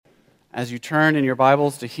As you turn in your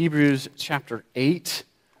Bibles to Hebrews chapter 8,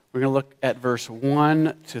 we're going to look at verse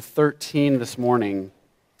 1 to 13 this morning.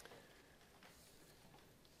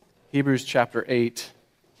 Hebrews chapter 8,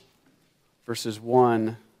 verses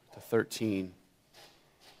 1 to 13.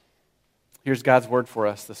 Here's God's word for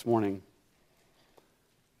us this morning.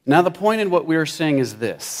 Now the point in what we are saying is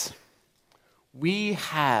this. We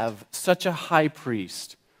have such a high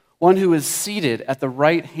priest, one who is seated at the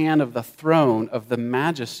right hand of the throne of the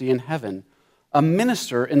majesty in heaven, a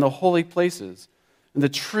minister in the holy places, in the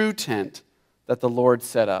true tent that the Lord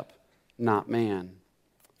set up, not man.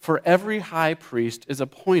 For every high priest is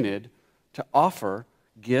appointed to offer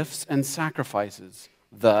gifts and sacrifices.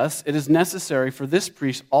 Thus, it is necessary for this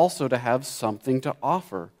priest also to have something to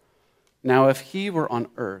offer. Now, if he were on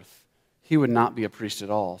earth, he would not be a priest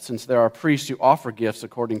at all, since there are priests who offer gifts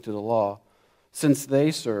according to the law, since they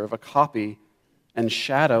serve a copy and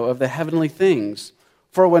shadow of the heavenly things.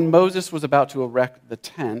 For when Moses was about to erect the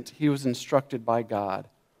tent, he was instructed by God,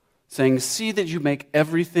 saying, "See that you make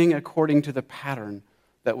everything according to the pattern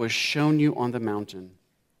that was shown you on the mountain."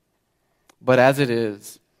 But as it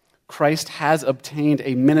is, Christ has obtained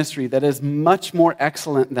a ministry that is much more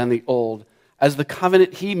excellent than the old, as the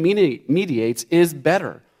covenant he mediates is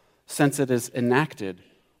better, since it is enacted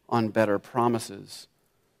on better promises.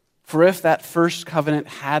 For if that first covenant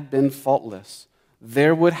had been faultless,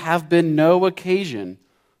 there would have been no occasion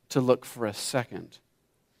to look for a second.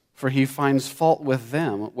 For he finds fault with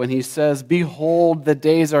them when he says, "Behold, the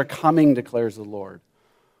days are coming, declares the Lord,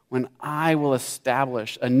 when I will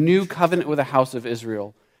establish a new covenant with the house of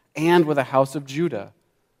Israel and with the house of Judah,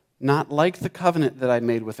 not like the covenant that I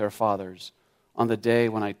made with their fathers on the day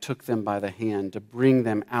when I took them by the hand to bring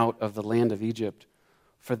them out of the land of Egypt.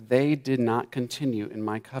 For they did not continue in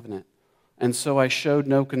my covenant, and so I showed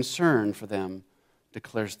no concern for them,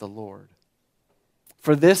 declares the Lord.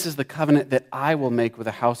 For this is the covenant that I will make with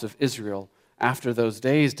the house of Israel after those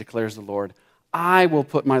days, declares the Lord. I will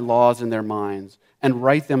put my laws in their minds and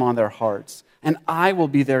write them on their hearts, and I will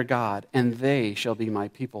be their God, and they shall be my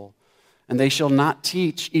people. And they shall not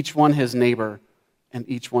teach each one his neighbor and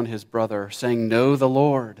each one his brother, saying, 'Know the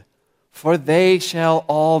Lord,' for they shall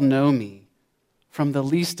all know me, from the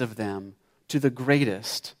least of them to the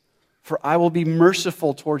greatest. For I will be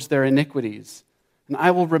merciful towards their iniquities, and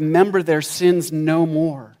I will remember their sins no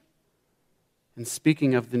more." And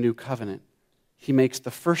speaking of the new covenant, he makes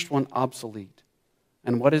the first one obsolete.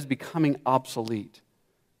 And what is becoming obsolete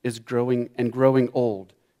is growing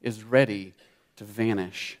old, is ready to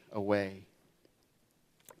vanish away.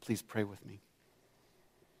 Please pray with me.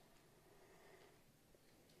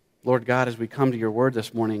 Lord God, as we come to your word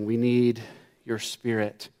this morning, we need your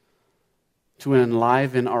Spirit to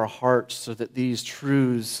enliven our hearts so that these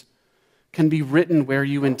truths can be written where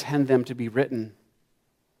you intend them to be written.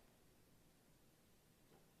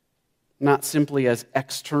 Not simply as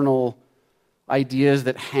external ideas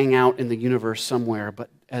that hang out in the universe somewhere,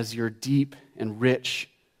 but as your deep and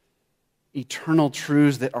rich, eternal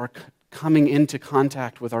truths that are coming into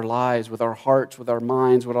contact with our lives, with our hearts, with our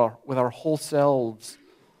minds, with our whole selves,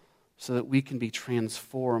 so that we can be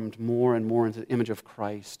transformed more and more into the image of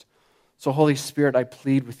Christ. So, Holy Spirit, I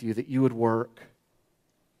plead with you that you would work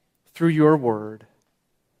through your word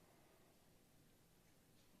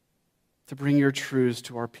to bring your truths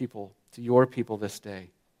to our people, to your people this day,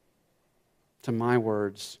 to my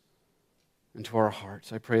words and to our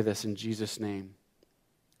hearts. I pray this in Jesus' name.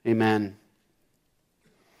 Amen.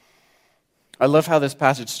 I love how this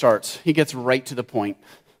passage starts. He gets right to the point.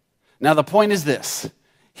 Now, the point is this.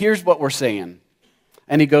 Here's what we're saying.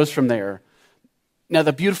 And he goes from there. Now,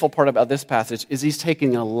 the beautiful part about this passage is he's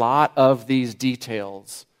taking a lot of these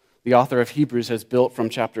details the author of Hebrews has built from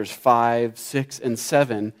chapters 5, 6, and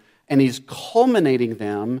 7, and he's culminating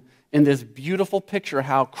them in this beautiful picture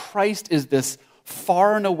how Christ is this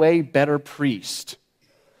far and away better priest.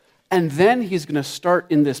 And then he's going to start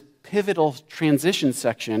in this pivotal transition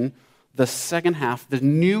section, the second half, the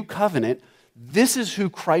new covenant. This is who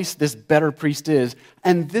Christ, this better priest, is,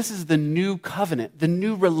 and this is the new covenant, the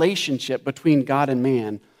new relationship between God and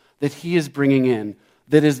man that he is bringing in,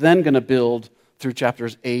 that is then going to build through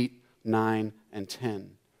chapters 8, 9, and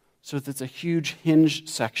 10. So it's a huge hinge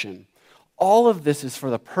section. All of this is for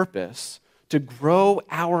the purpose to grow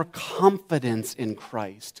our confidence in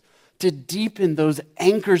Christ, to deepen those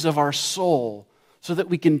anchors of our soul so that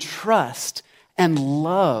we can trust and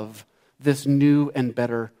love this new and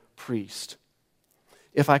better priest.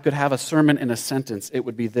 If I could have a sermon in a sentence, it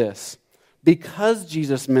would be this. Because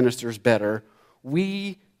Jesus ministers better,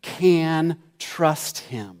 we can trust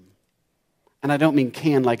him. And I don't mean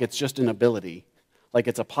can like it's just an ability. like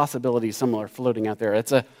it's a possibility somewhere floating out there.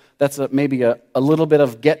 That's maybe a little bit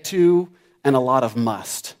of get to and a lot of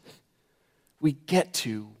must. We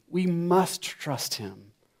must trust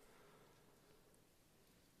him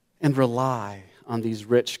and rely on these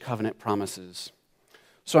rich covenant promises.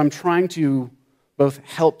 So I'm trying to both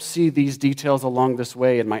help see these details along this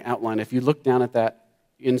way in my outline. If you look down at that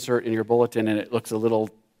insert in your bulletin and it looks a little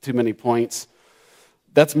too many points,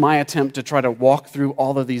 that's my attempt to try to walk through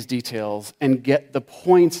all of these details and get the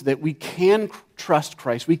points that we can trust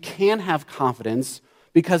Christ. We can have confidence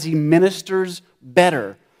because he ministers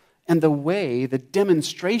better. And the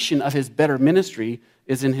demonstration of his better ministry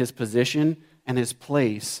is in his position and his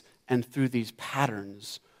place and through these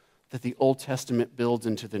patterns that the Old Testament builds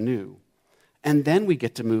into the New. And then we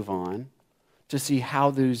get to move on to see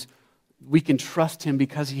how we can trust him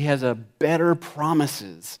because he has a better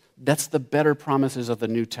promises. That's the better promises of the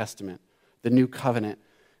New Testament, the New Covenant.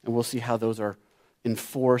 And we'll see how those are in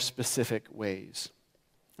 4 specific ways.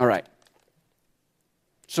 All right.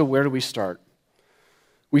 So where do we start?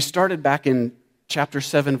 We started back in chapter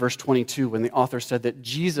 7, verse 22, when the author said that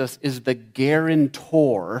Jesus is the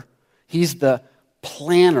guarantor. He's the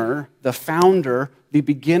planner, the founder, the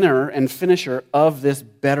beginner and finisher of this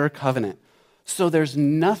better covenant. So there's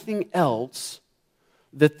nothing else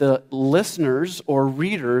that the listeners or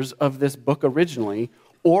readers of this book originally,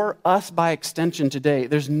 or us by extension today,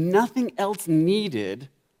 there's nothing else needed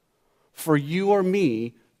for you or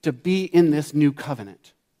me to be in this new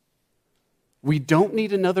covenant. We don't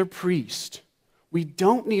need another priest. We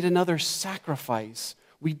don't need another sacrifice.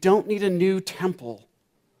 We don't need a new temple.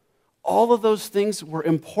 All of those things were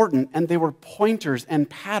important, and they were pointers and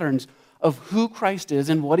patterns of who Christ is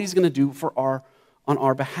and what he's going to do on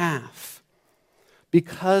our behalf.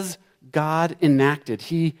 Because God enacted,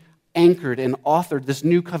 he anchored and authored this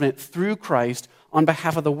new covenant through Christ on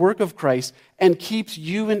behalf of the work of Christ and keeps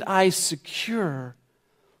you and I secure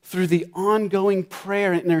through the ongoing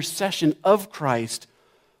prayer and intercession of Christ.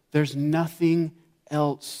 There's nothing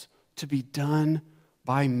else to be done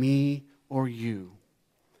by me or you.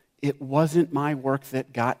 It wasn't my work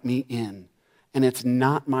that got me in, and it's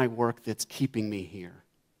not my work that's keeping me here.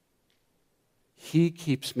 He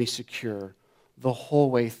keeps me secure the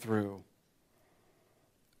whole way through.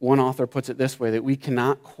 One author puts it this way, that we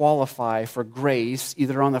cannot qualify for grace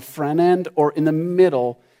either on the front end or in the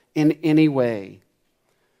middle in any way.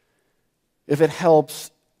 If it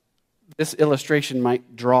helps, this illustration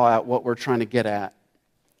might draw out what we're trying to get at.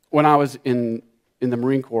 When I was in the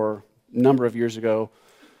Marine Corps a number of years ago,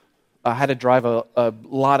 I had to drive a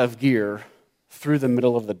lot of gear through the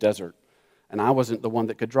middle of the desert. And I wasn't the one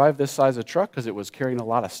that could drive this size of truck because it was carrying a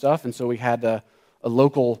lot of stuff. And so we had a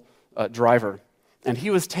local driver. And he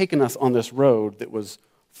was taking us on this road that was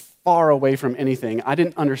far away from anything. I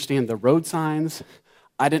didn't understand the road signs.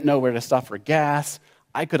 I didn't know where to stop for gas.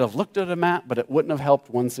 I could have looked at a map, but it wouldn't have helped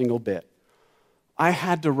one single bit. I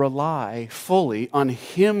had to rely fully on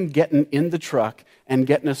him getting in the truck and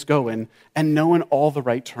getting us going and knowing all the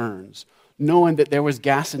right turns, knowing that there was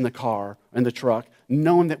gas in the car, in the truck,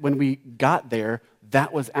 knowing that when we got there,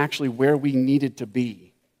 that was actually where we needed to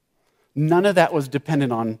be. None of that was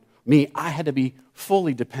dependent on me. I had to be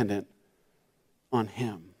fully dependent on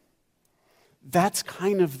him. That's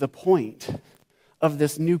kind of the point of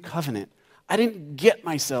this new covenant. I didn't get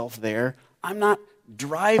myself there. I'm not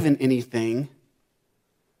driving anything.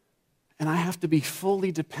 And I have to be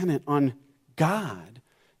fully dependent on God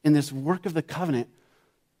in this work of the covenant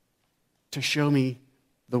to show me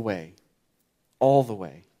the way, all the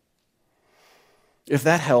way. If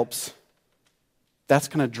that helps, that's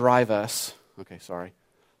going to drive us,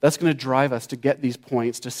 that's going to drive us to get these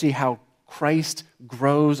points, to see how Christ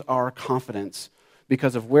grows our confidence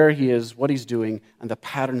because of where he is, what he's doing, and the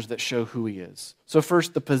patterns that show who he is. So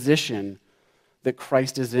first, the position that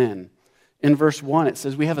Christ is in. In verse 1, it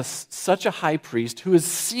says, we have such a high priest who is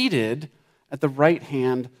seated at the right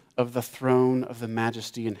hand of the throne of the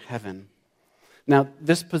majesty in heaven. Now,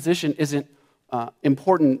 this position isn't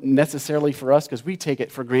important necessarily for us because we take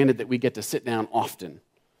it for granted that we get to sit down often,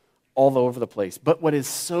 all over the place. But what is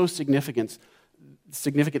so significant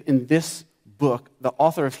in this book, the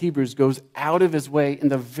author of Hebrews goes out of his way in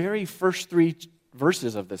the very first 3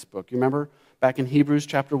 verses of this book. You remember back in Hebrews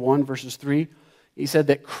chapter 1, verses 3? He said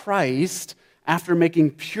that Christ, after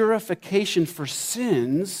making purification for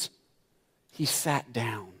sins, he sat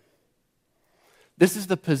down. This is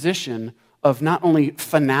the position of not only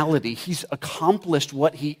finality, he's accomplished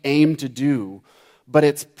what he aimed to do, but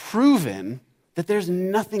it's proven that there's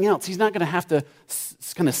nothing else. He's not going to have to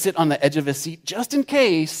kind of sit on the edge of his seat just in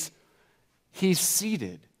case. He's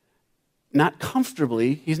seated. not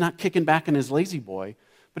comfortably. He's not kicking back in his lazy boy,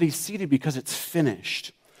 but he's seated because it's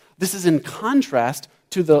finished. This is in contrast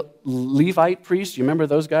to the Levite priests. You remember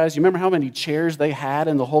those guys? You remember how many chairs they had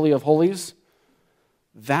in the Holy of Holies?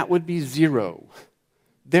 That would be 0.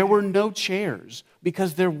 There were no chairs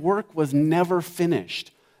because their work was never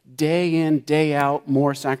finished. Day in, day out,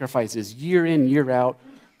 more sacrifices. Year in, year out,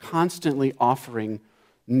 constantly offering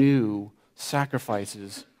new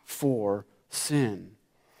sacrifices for sin.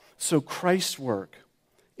 So Christ's work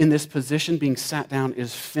in this position, being sat down,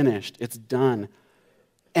 is finished. It's done.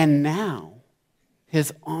 And now,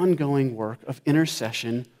 his ongoing work of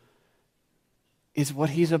intercession is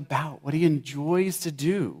what he's about, what he enjoys to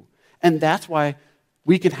do. And that's why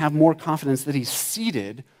we can have more confidence that he's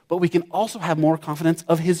seated, but we can also have more confidence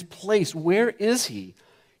of his place. Where is he?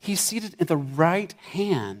 He's seated at the right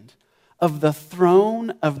hand of the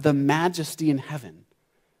throne of the majesty in heaven.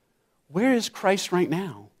 Where is Christ right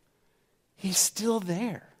now? He's still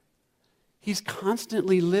there. He's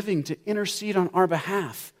constantly living to intercede on our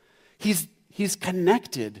behalf. He's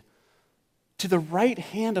connected to the right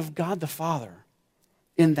hand of God the Father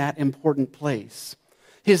in that important place.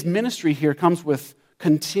 His ministry here comes with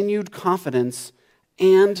continued confidence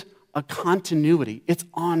and a continuity. It's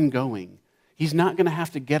ongoing. He's not going to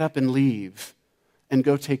have to get up and leave and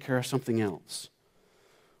go take care of something else.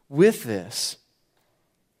 With this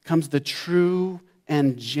comes the true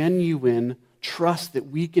and genuine trust that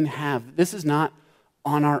we can have. This is not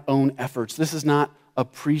on our own efforts. This is not a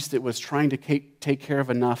priest that was trying to take care of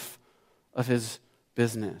enough of his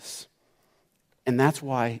business. And that's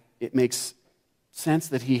why it makes sense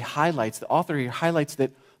that the author here highlights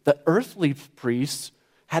that the earthly priests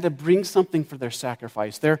had to bring something for their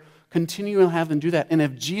sacrifice. They're continuing to have them do that. And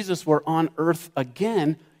if Jesus were on earth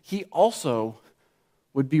again, he also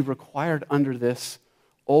would be required under this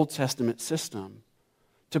Old Testament system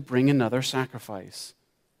to bring another sacrifice.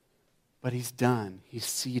 But he's done. He's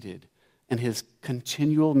seated. And his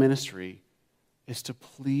continual ministry is to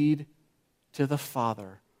plead to the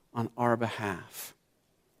Father on our behalf.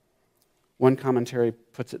 One commentary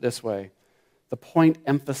puts it this way: the point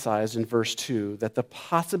emphasized in verse 2 that the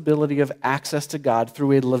possibility of access to God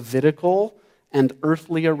through a Levitical and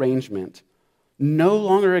earthly arrangement no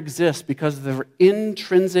longer exists because of their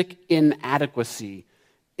intrinsic inadequacy.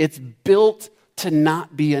 It's built to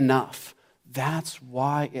not be enough. That's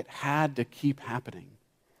why it had to keep happening.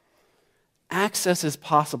 Access is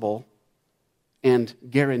possible and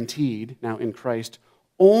guaranteed now in Christ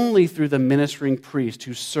only through the ministering priest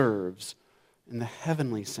who serves in the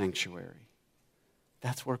heavenly sanctuary.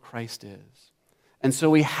 That's where Christ is. And so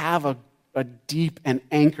we have a deep and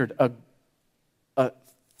anchored, a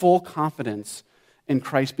full confidence in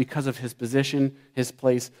Christ because of his position, his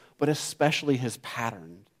place, but especially his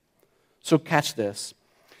pattern. So catch this.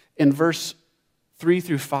 In verse 3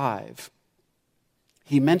 through 5,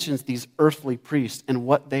 he mentions these earthly priests and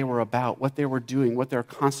what they were about, what they were doing, what they're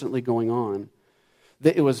constantly going on.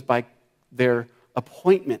 That it was by their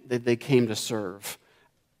appointment that they came to serve.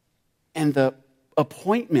 And the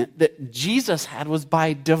appointment that Jesus had was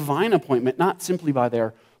by divine appointment, not simply by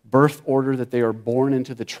their birth order, that they were born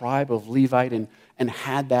into the tribe of Levite and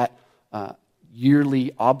had that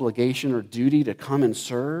yearly obligation or duty to come and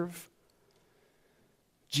serve.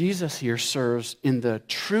 Jesus here serves in the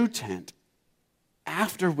true tent,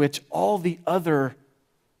 after which all the other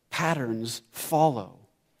patterns follow.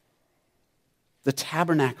 The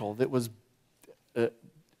tabernacle that was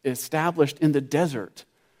established in the desert,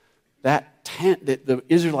 that tent that the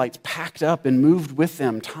Israelites packed up and moved with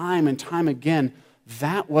them time and time again,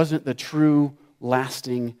 that wasn't the true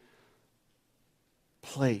lasting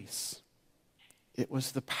place. It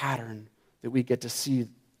was the pattern that we get to see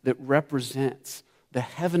that represents the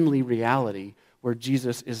heavenly reality where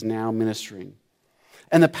Jesus is now ministering.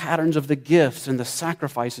 And the patterns of the gifts and the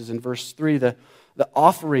sacrifices in verse 3, the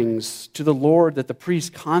offerings to the Lord that the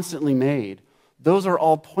priest constantly made, those are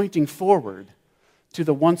all pointing forward to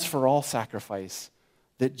the once-for-all sacrifice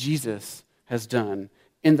that Jesus has done.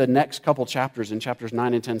 In the next couple chapters, in chapters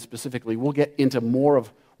 9 and 10 specifically, we'll get into more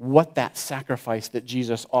of what that sacrifice that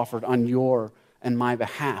Jesus offered on your and my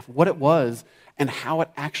behalf, what it was, and how it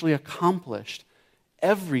actually accomplished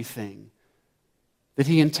everything that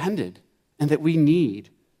he intended and that we need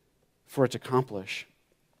for it to accomplish.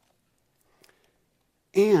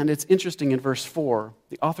 And it's interesting in verse 4,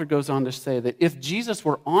 the author goes on to say that if Jesus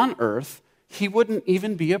were on earth, he wouldn't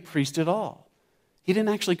even be a priest at all. He didn't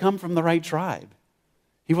actually come from the right tribe.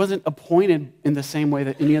 He wasn't appointed in the same way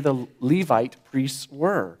that any of the Levite priests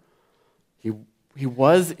were. He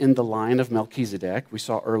was in the line of Melchizedek, we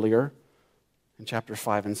saw earlier in chapter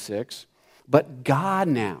 5 and 6. But God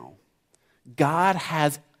now God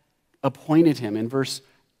has appointed him. In verse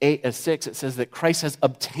 6, it says that Christ has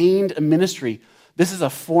obtained a ministry. This is a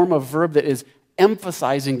form of verb that is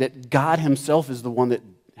emphasizing that God himself is the one that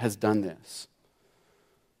has done this.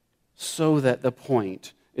 So that the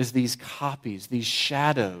point is these copies, these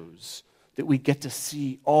shadows that we get to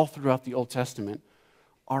see all throughout the Old Testament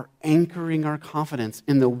are anchoring our confidence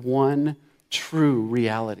in the one true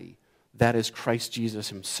reality, that is Christ Jesus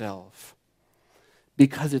himself.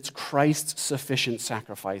 Because it's Christ's sufficient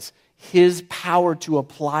sacrifice, his power to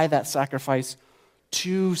apply that sacrifice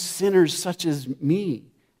to sinners such as me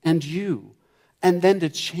and you, and then to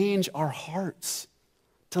change our hearts,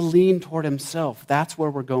 to lean toward himself. That's where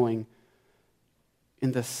we're going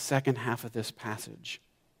in the second half of this passage.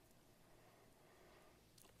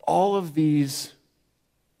 All of these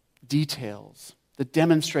details, the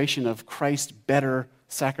demonstration of Christ's better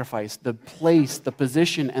sacrifice, the place, the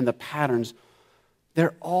position, and the patterns,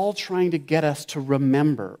 they're all trying to get us to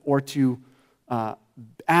remember or to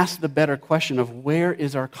ask the better question of where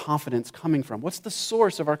is our confidence coming from? What's the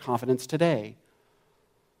source of our confidence today?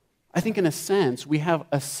 I think in a sense, we have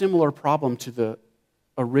a similar problem to the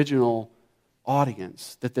original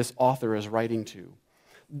audience that this author is writing to.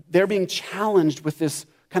 They're being challenged with this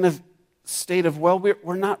kind of state of, well,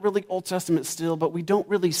 we're not really Old Testament still, but we don't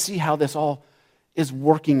really see how this all is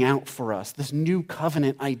working out for us. This new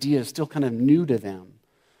covenant idea is still kind of new to them.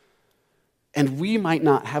 And we might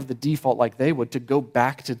not have the default like they would to go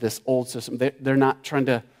back to this old system. They're not trying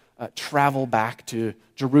to travel back to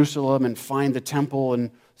Jerusalem and find the temple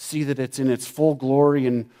and see that it's in its full glory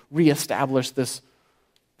and reestablish this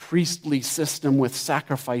priestly system with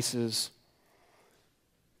sacrifices.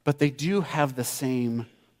 But they do have the same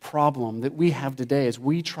problem that we have today as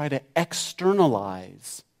we try to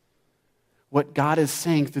externalize what God is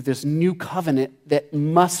saying through this new covenant that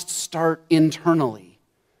must start internally.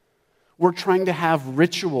 We're trying to have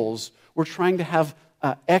rituals. We're trying to have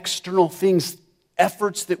external things,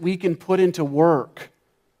 efforts that we can put into work,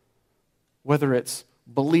 whether it's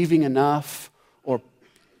believing enough or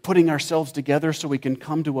putting ourselves together so we can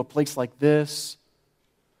come to a place like this,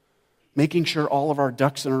 making sure all of our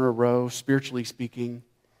ducks are in a row, spiritually speaking.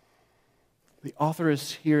 The author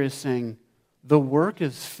is saying, the work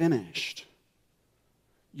is finished.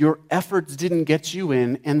 Your efforts didn't get you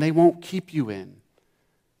in, and they won't keep you in.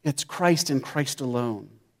 It's Christ and Christ alone.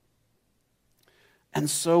 And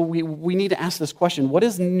so we need to ask this question, what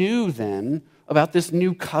is new then about this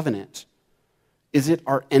new covenant? Is it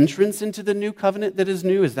our entrance into the new covenant that is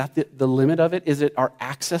new? Is that the limit of it? Is it our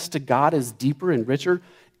access to God is deeper and richer?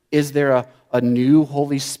 Is there a new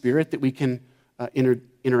Holy Spirit that we can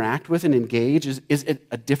interact with and engage? Is it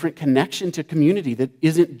a different connection to community that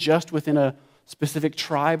isn't just within a specific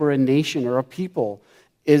tribe or a nation or a people?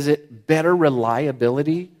 Is it better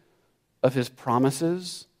reliability of his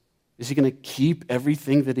promises? Is he going to keep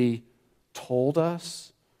everything that he told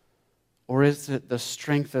us? Or is it the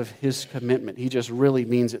strength of his commitment? He just really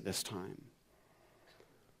means it this time.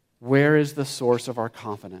 Where is the source of our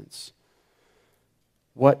confidence?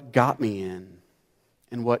 What got me in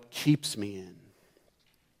and what keeps me in?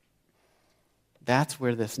 That's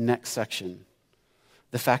where this next section,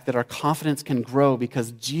 the fact that our confidence can grow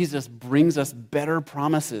because Jesus brings us better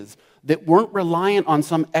promises that weren't reliant on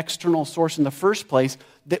some external source in the first place,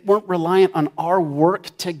 that weren't reliant on our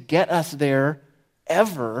work to get us there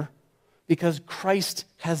ever, because Christ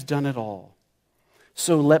has done it all.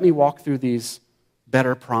 So let me walk through these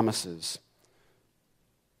better promises.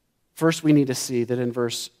 First, we need to see that in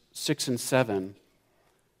verse 6 and 7,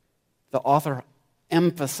 the author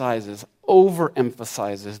overemphasizes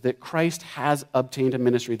that Christ has obtained a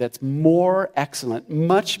ministry that's more excellent,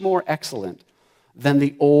 much more excellent than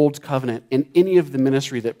the old covenant in any of the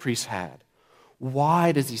ministry that priests had.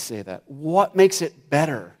 Why does he say that? What makes it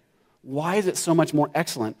better? Why is it so much more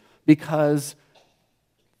excellent? Because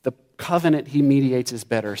the covenant he mediates is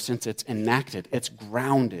better since it's enacted. It's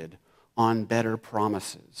grounded on better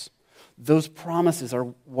promises. Those promises are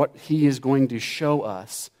what he is going to show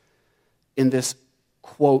us in this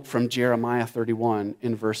quote from Jeremiah 31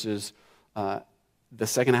 in verses, the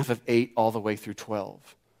second half of 8 all the way through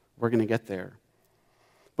 12. We're going to get there.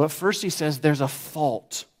 But first he says there's a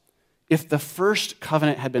fault. If the first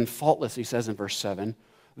covenant had been faultless, he says in verse 7,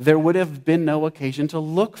 there would have been no occasion to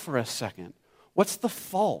look for a second. What's the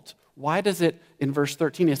fault? Why does it, in verse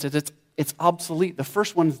 13, it says it's obsolete. The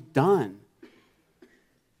first one's done.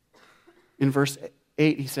 In verse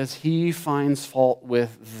 8, he says, he finds fault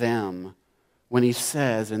with them when he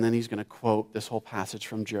says, and then he's going to quote this whole passage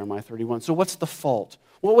from Jeremiah 31. So what's the fault?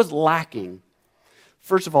 What was lacking?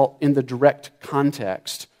 First of all, in the direct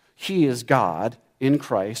context, he is God, in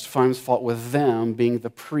Christ finds fault with them being the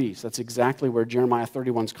priests. That's exactly where Jeremiah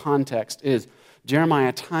 31's context is.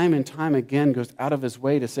 Jeremiah time and time again goes out of his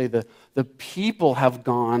way to say the people have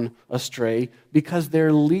gone astray because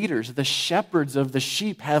their leaders, the shepherds of the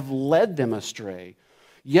sheep, have led them astray.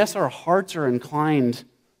 Yes, our hearts are inclined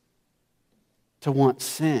to want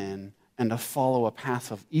sin and to follow a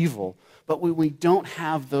path of evil, but when we don't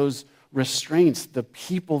have those restraints, the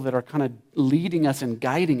people that are kind of leading us and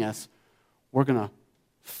guiding us, we're going to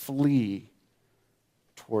flee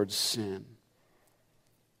towards sin.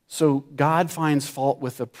 So God finds fault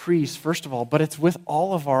with the priest, first of all, but it's with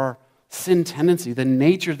all of our sin tendency, the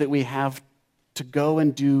nature that we have to go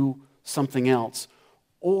and do something else,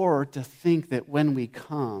 or to think that when we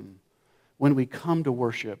come to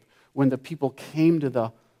worship, when the people came to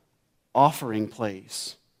the offering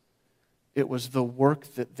place, it was the work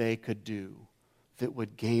that they could do that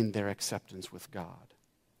would gain their acceptance with God.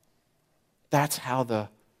 That's how the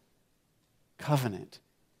covenant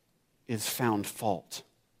is found fault.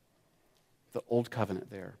 The old covenant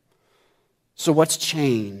there. So what's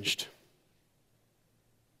changed?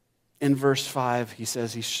 In verse 5, he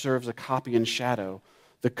says he serves a copy and shadow.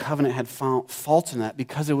 The covenant had found fault in that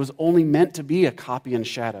because it was only meant to be a copy and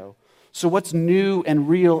shadow. So what's new and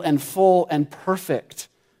real and full and perfect,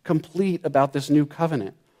 complete about this new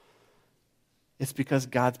covenant? It's because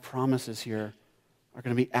God's promises here are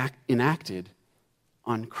going to be enacted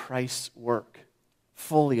on Christ's work,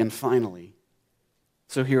 fully and finally.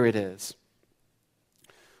 So here it is.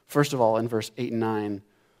 First of all, in verse 8 and 9,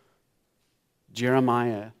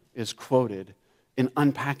 Jeremiah is quoted in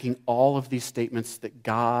unpacking all of these statements that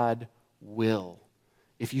God will.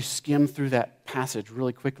 If you skim through that passage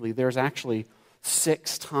really quickly, there's actually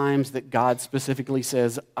 6 times that God specifically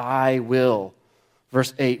says, I will.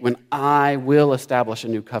 Verse 8, when I will establish a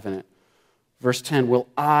new covenant. Verse 10,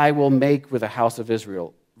 I will make with the house of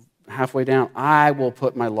Israel. Halfway down, I will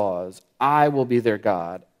put my laws. I will be their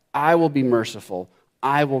God. I will be merciful.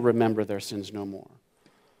 I will remember their sins no more.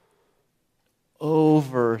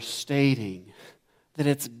 Overstating that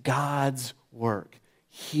it's God's work.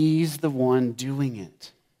 He's the one doing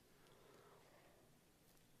it.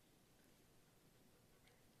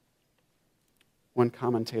 One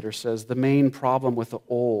commentator says the main problem with the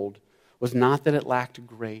old was not that it lacked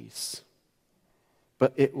grace,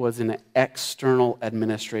 but it was an external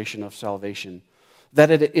administration of salvation. That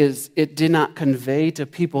it did not convey to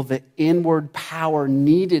people the inward power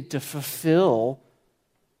needed to fulfill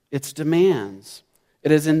its demands.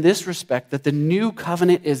 It is in this respect that the new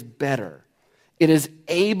covenant is better. It is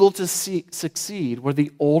able to succeed where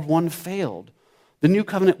the old one failed. The new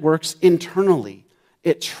covenant works internally.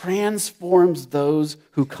 It transforms those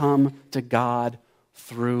who come to God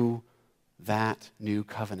through that new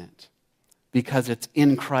covenant because it's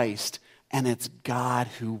in Christ and it's God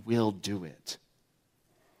who will do it.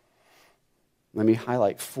 Let me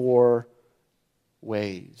highlight 4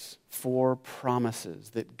 ways, 4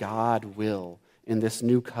 promises that God will in this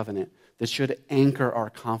new covenant that should anchor our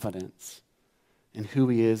confidence in who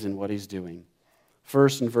he is and what he's doing.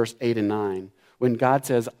 First, in verse 8 and 9, when God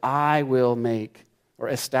says, I will make or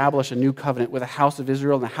establish a new covenant with the house of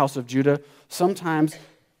Israel and the house of Judah, sometimes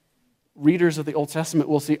readers of the Old Testament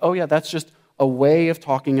will see, oh yeah, that's just a way of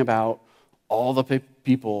talking about all the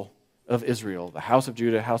people of Israel, the house of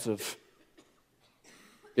Judah, house of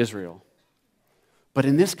Israel. But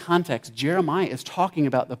in this context, Jeremiah is talking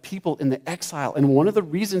about the people in the exile. And one of the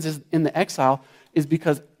reasons is in the exile is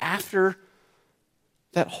because after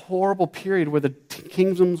that horrible period where the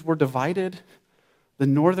kingdoms were divided, the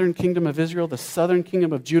northern kingdom of Israel, the southern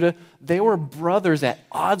kingdom of Judah, they were brothers at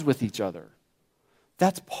odds with each other.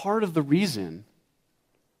 That's part of the reason,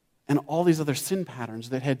 and all these other sin patterns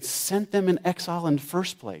that had sent them in exile in the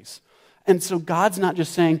first place. And so God's not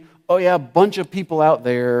just saying, oh yeah, a bunch of people out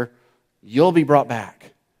there, you'll be brought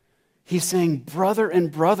back. He's saying, brother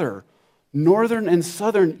and brother, northern and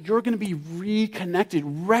southern, you're going to be reconnected,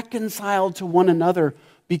 reconciled to one another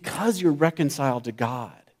because you're reconciled to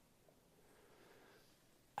God.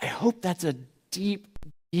 I hope that's a deep,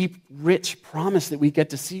 deep, rich promise that we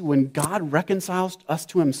get to see when God reconciles us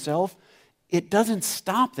to himself. It doesn't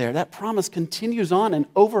stop there. That promise continues on and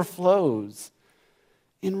overflows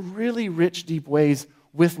in really rich, deep ways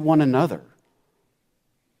with one another.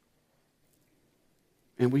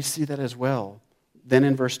 And we see that as well. Then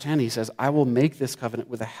in verse 10, he says, I will make this covenant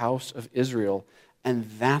with the house of Israel. And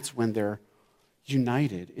that's when they're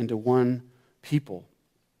united into one people.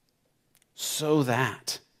 So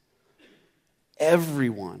that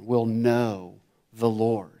everyone will know the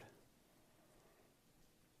Lord.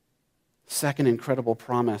 Second incredible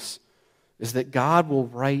promise is that God will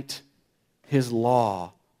write his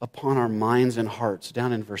law upon our minds and hearts,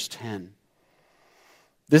 down in verse 10.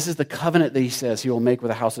 This is the covenant that he says he will make with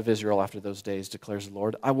the house of Israel after those days, declares the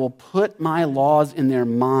Lord. I will put my laws in their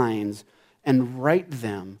minds and write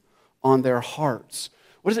them on their hearts.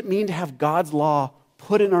 What does it mean to have God's law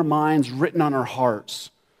put in our minds, written on our hearts?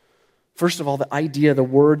 First of all, the idea, the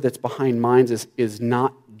word that's behind minds is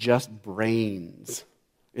not just brains.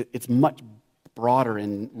 It's much broader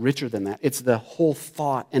and richer than that. It's the whole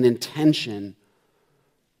thought and intention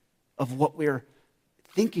of what we're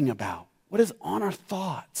thinking about. What is on our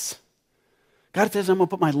thoughts? God says, I'm going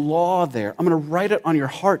to put my law there. I'm going to write it on your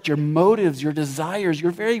heart, your motives, your desires,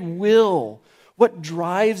 your very will. What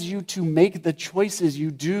drives you to make the choices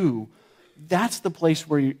you do? That's the place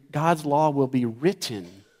where God's law will be written.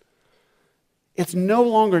 It's no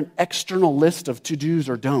longer an external list of to-dos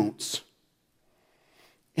or don'ts.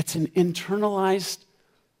 It's an internalized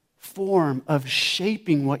form of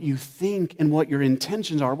shaping what you think and what your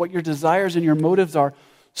intentions are, what your desires and your motives are.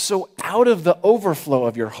 So out of the overflow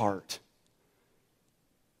of your heart,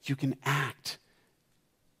 you can act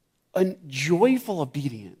in joyful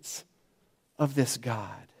obedience of this God.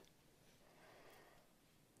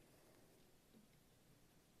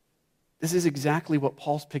 This is exactly what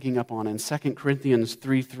Paul's picking up on in 2 Corinthians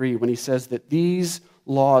 3:3 when he says that these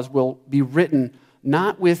laws will be written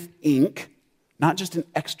not with ink, not just an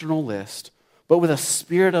external list, but with a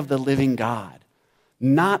spirit of the living God.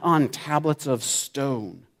 Not on tablets of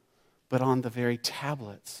stone, but on the very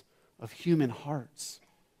tablets of human hearts.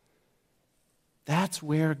 That's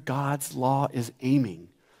where God's law is aiming.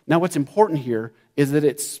 Now, what's important here is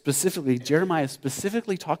that Jeremiah is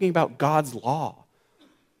specifically talking about God's law.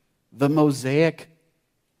 The Mosaic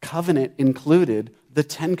covenant included the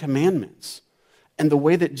 10 Commandments. And the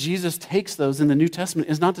way that Jesus takes those in the New Testament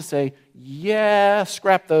is not to say, yeah,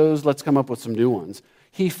 scrap those, let's come up with some new ones.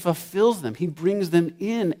 He fulfills them. He brings them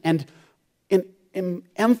in and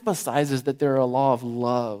emphasizes that they're a law of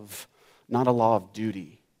love, not a law of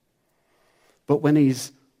duty. But when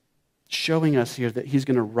he's showing us here that he's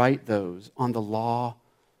going to write those on the law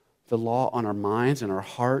on our minds and our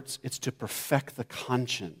hearts, it's to perfect the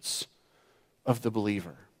conscience of the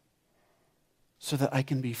believer so that I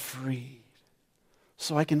can be freed,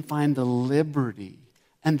 so I can find the liberty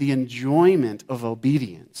and the enjoyment of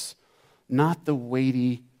obedience, not the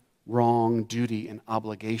weighty, wrong duty and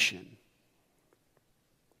obligation.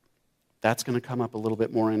 That's going to come up a little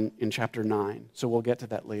bit more in chapter 9, so we'll get to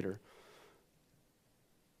that later.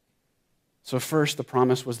 So first, the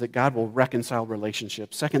promise was that God will reconcile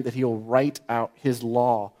relationships. Second, that he will write out his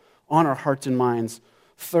law on our hearts and minds.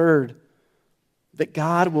 Third, that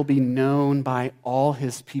God will be known by all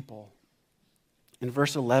his people. In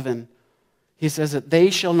verse 11, he says that they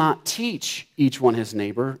shall not teach each one his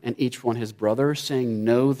neighbor and each one his brother, saying,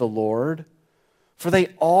 know the Lord. For they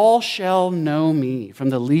all shall know me, from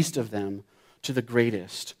the least of them to the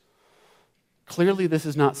greatest. Clearly, this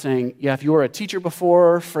is not saying, yeah, if you were a teacher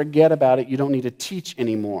before, forget about it, you don't need to teach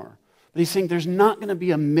anymore. But he's saying there's not going to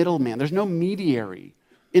be a middleman. There's no mediary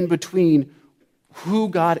in between who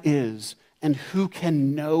God is and who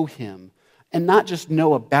can know him. And not just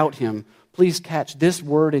know about him. Please catch, this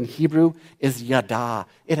word in Hebrew is yada.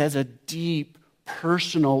 It has a deep,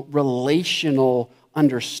 personal, relational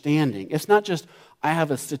understanding. It's not just, I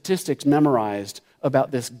have a statistics memorized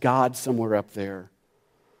about this God somewhere up there.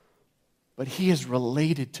 But he is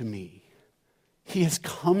related to me. He has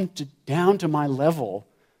come down to my level.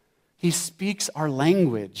 He speaks our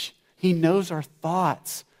language. He knows our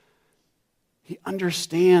thoughts. He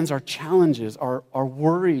understands our challenges, our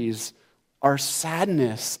worries, our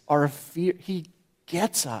sadness, our fear. He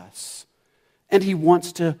gets us. And he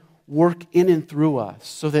wants to work in and through us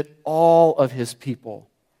so that all of his people,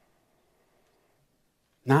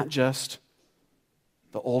 not just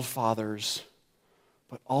the old fathers,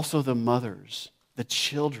 but also the mothers, the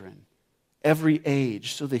children, every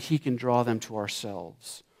age, so that he can draw them to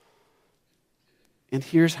ourselves. And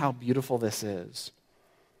here's how beautiful this is.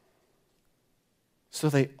 So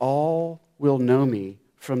they all will know me,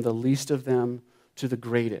 from the least of them to the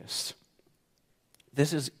greatest.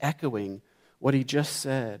 This is echoing what he just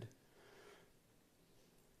said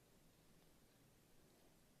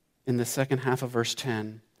in the second half of verse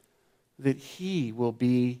 10, that he will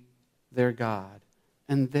be their God,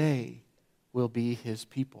 and they will be his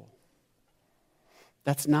people.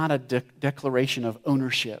 That's not a declaration of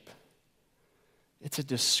ownership. It's a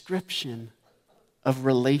description of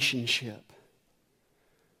relationship.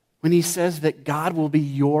 When he says that God will be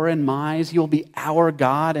your and mine, he will be our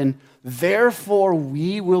God, and therefore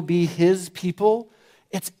we will be his people,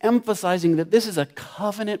 it's emphasizing that this is a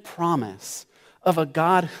covenant promise, of a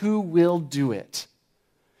God who will do it.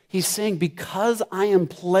 He's saying, because I am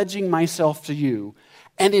pledging myself to you,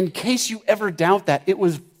 and in case you ever doubt that, it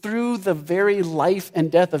was through the very life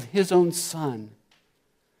and death of his own Son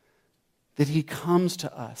that he comes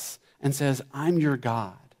to us and says, I'm your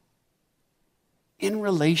God. In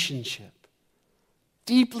relationship,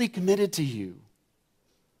 deeply committed to you,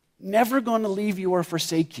 never going to leave you or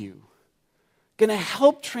forsake you, going to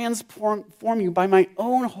help transform you by my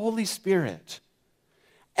own Holy Spirit.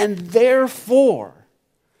 And therefore,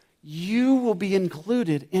 you will be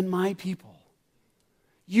included in my people.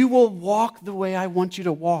 You will walk the way I want you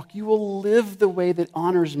to walk. You will live the way that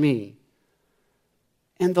honors me.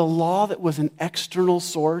 And the law that was an external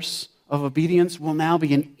source of obedience will now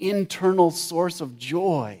be an internal source of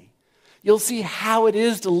joy. You'll see how it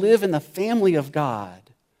is to live in the family of God.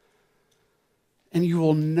 And you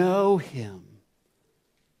will know him,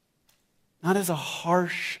 not as a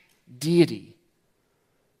harsh deity,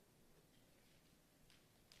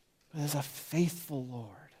 but as a faithful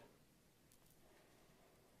Lord.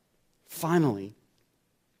 Finally,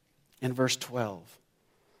 in verse 12,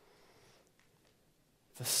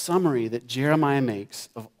 the summary that Jeremiah makes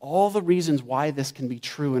of all the reasons why this can be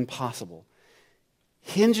true and possible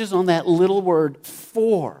hinges on that little word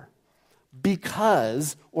for,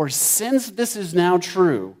 because, or since this is now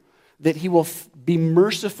true, that he will be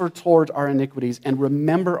merciful toward our iniquities and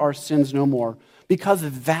remember our sins no more.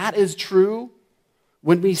 Because that is true,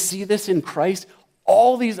 when we see this in Christ,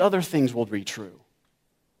 all these other things will be true.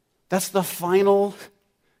 That's the final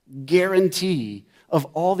guarantee of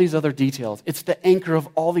all these other details. It's the anchor of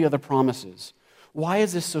all the other promises. Why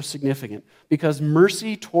is this so significant? Because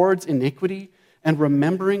mercy towards iniquity and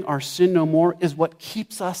remembering our sin no more is what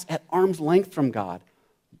keeps us at arm's length from God,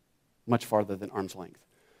 much farther than arm's length.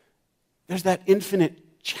 There's that infinite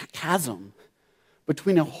chasm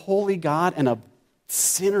between a holy God and a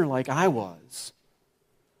sinner like I was.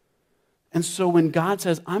 And so when God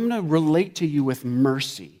says, I'm going to relate to you with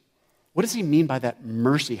mercy, what does he mean by that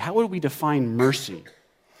mercy? How would we define mercy?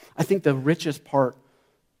 I think the richest part,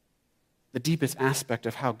 the deepest aspect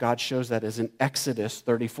of how God shows that is in Exodus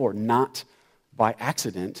 34, not by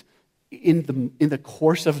accident. In the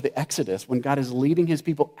course of the Exodus, when God is leading his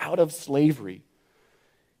people out of slavery,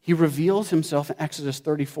 he reveals himself in Exodus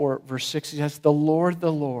 34, verse 6. He says, the Lord,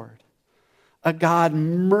 a God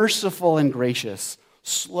merciful and gracious,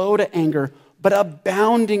 slow to anger, but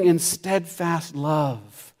abounding in steadfast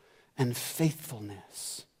love and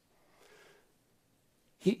faithfulness.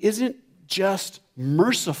 He isn't just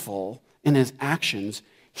merciful in his actions,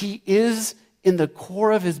 he is in the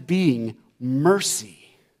core of his being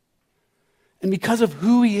mercy. And because of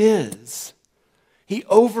who he is, he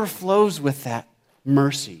overflows with that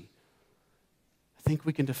mercy. I think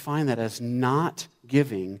we can define that as not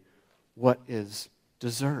giving what is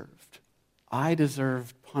deserved. I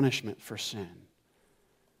deserved punishment for sin.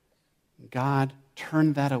 God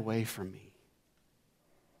turned that away from me.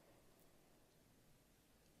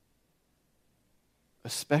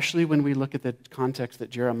 Especially when we look at the context that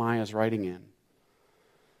Jeremiah is writing in.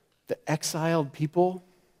 The exiled people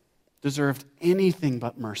deserved anything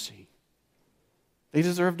but mercy. They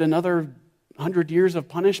deserved another 100 years of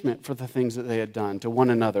punishment for the things that they had done to one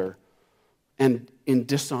another and in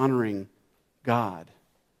dishonoring God.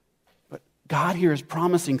 But God here is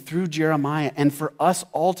promising through Jeremiah and for us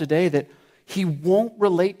all today that he won't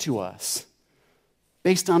relate to us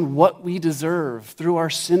based on what we deserve through our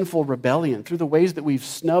sinful rebellion, through the ways that we've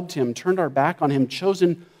snubbed him, turned our back on him,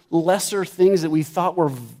 chosen lesser things that we thought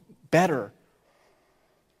were better.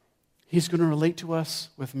 He's going to relate to us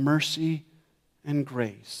with mercy and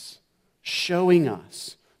grace, showing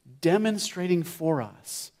us, demonstrating for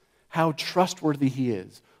us how trustworthy he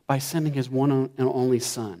is by sending his one and only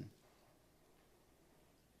Son.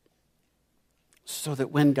 So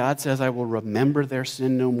that when God says, I will remember their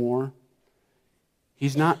sin no more,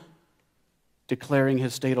 he's not declaring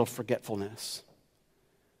his state of forgetfulness.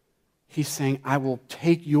 He's saying, I will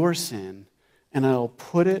take your sin and I'll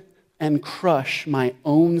put it and crush my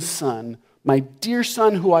own Son, my dear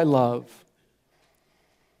Son who I love.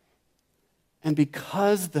 And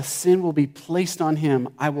because the sin will be placed on him,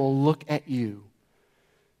 I will look at you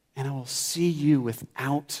and I will see you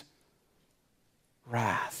without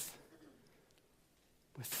wrath,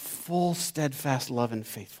 with full steadfast love and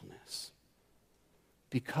faithfulness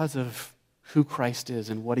because of who Christ is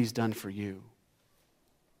and what he's done for you.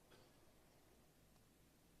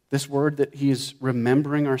 This word that he is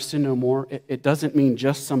remembering our sin no more, it doesn't mean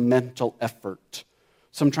just some mental effort,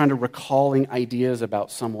 some trying to recalling ideas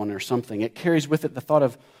about someone or something. It carries with it the thought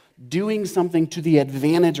of doing something to the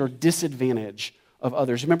advantage or disadvantage of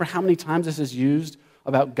others. Remember how many times this is used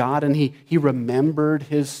about God, and he remembered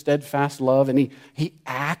his steadfast love, and he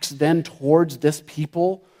acts then towards this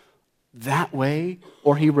people that way,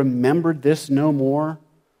 or he remembered this no more,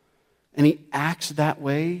 and he acts that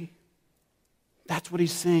way. That's what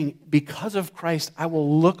he's saying. Because of Christ, I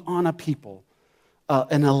will look on a people,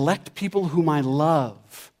 and elect people whom I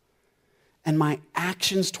love, and my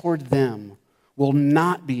actions toward them will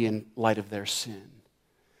not be in light of their sin.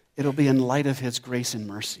 It'll be in light of his grace and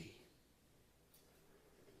mercy.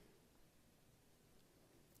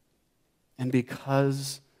 And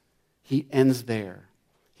because he ends there,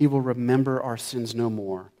 he will remember our sins no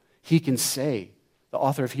more. He can say, the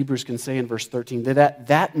author of Hebrews can say in verse 13,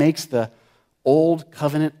 that makes the old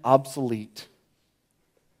covenant obsolete.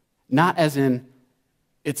 Not as in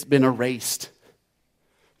it's been erased,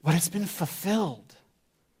 but it's been fulfilled.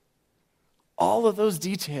 All of those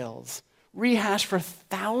details, rehashed for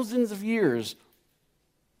thousands of years,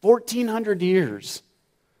 1,400 years,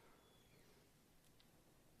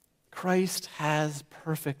 Christ has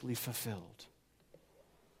perfectly fulfilled.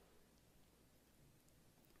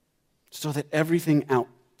 So that everything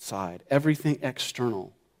outside, everything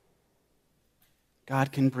external,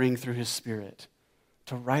 God can bring through his Spirit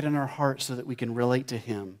to write in our hearts so that we can relate to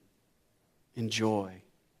him in joy.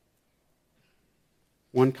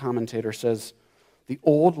 One commentator says, the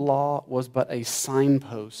old law was but a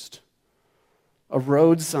signpost, a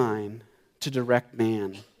road sign to direct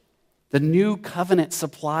man. The new covenant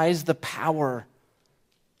supplies the power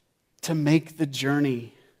to make the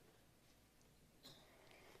journey.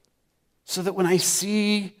 So that when I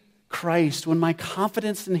see Christ, when my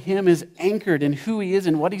confidence in him is anchored in who he is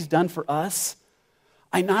and what he's done for us,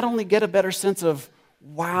 I not only get a better sense of,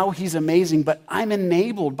 wow, he's amazing, but I'm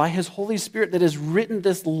enabled by his Holy Spirit that has written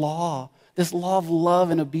this law of love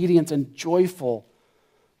and obedience and joyful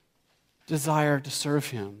desire to serve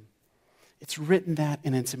him. It's written that,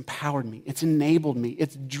 and it's empowered me. It's enabled me.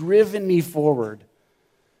 It's driven me forward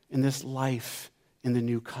in this life in the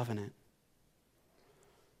new covenant.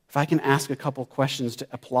 If I can ask a couple questions to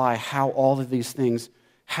apply how all of these things,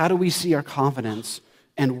 how do we see our confidence,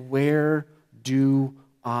 and where do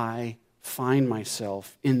I find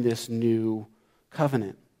myself in this new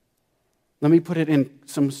covenant? Let me put it in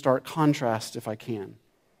some stark contrast if I can.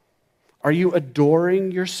 Are you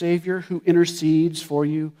adoring your Savior who intercedes for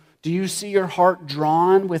you? Do you see your heart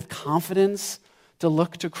drawn with confidence to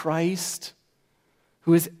look to Christ,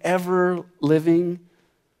 who is ever living,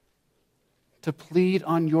 to plead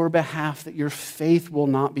on your behalf that your faith will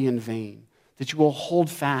not be in vain, that you will hold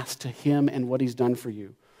fast to him and what he's done for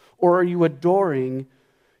you? Or are you adoring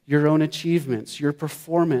your own achievements, your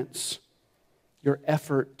performance, your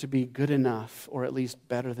effort to be good enough or at least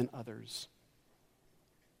better than others?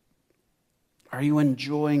 Are you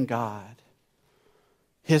enjoying God,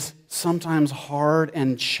 his sometimes hard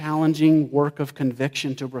and challenging work of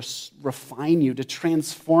conviction to refine you, to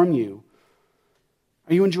transform you?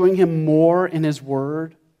 Are you enjoying him more in his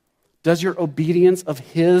word? Does your obedience of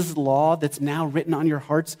his law that's now written on your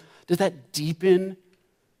hearts, does that deepen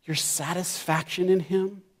your satisfaction in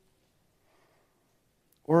him?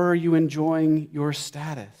 Or are you enjoying your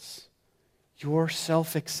status, your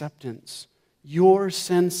self-acceptance, your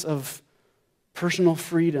sense of personal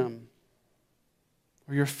freedom,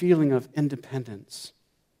 or your feeling of independence?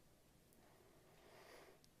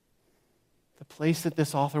 The place that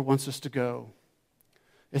this author wants us to go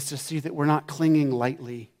is to see that we're not clinging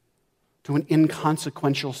lightly to an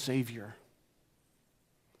inconsequential Savior.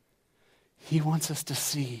 He wants us to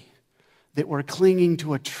see that we're clinging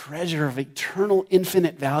to a treasure of eternal,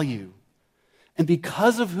 infinite value. And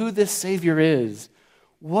because of who this Savior is,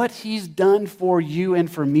 what he's done for you and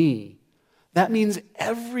for me, that means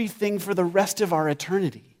everything for the rest of our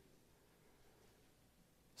eternity,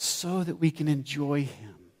 so that we can enjoy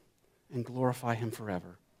him and glorify him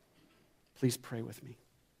forever. Please pray with me.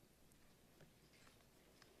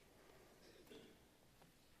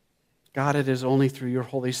 God, it is only through your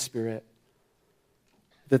Holy Spirit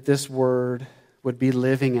that this word would be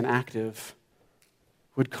living and active,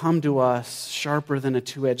 would come to us sharper than a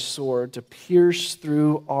two-edged sword, to pierce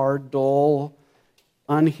through our dull,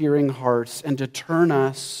 unhearing hearts, and to turn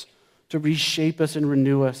us, to reshape us and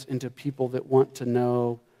renew us into people that want to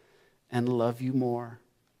know and love you more.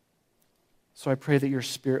 So I pray that your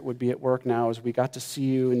Spirit would be at work now as we got to see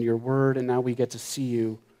you in your word, and now we get to see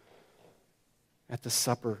you at the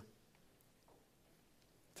supper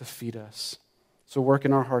to feed us. So work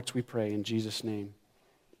in our hearts, we pray, in Jesus' name.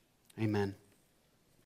 Amen.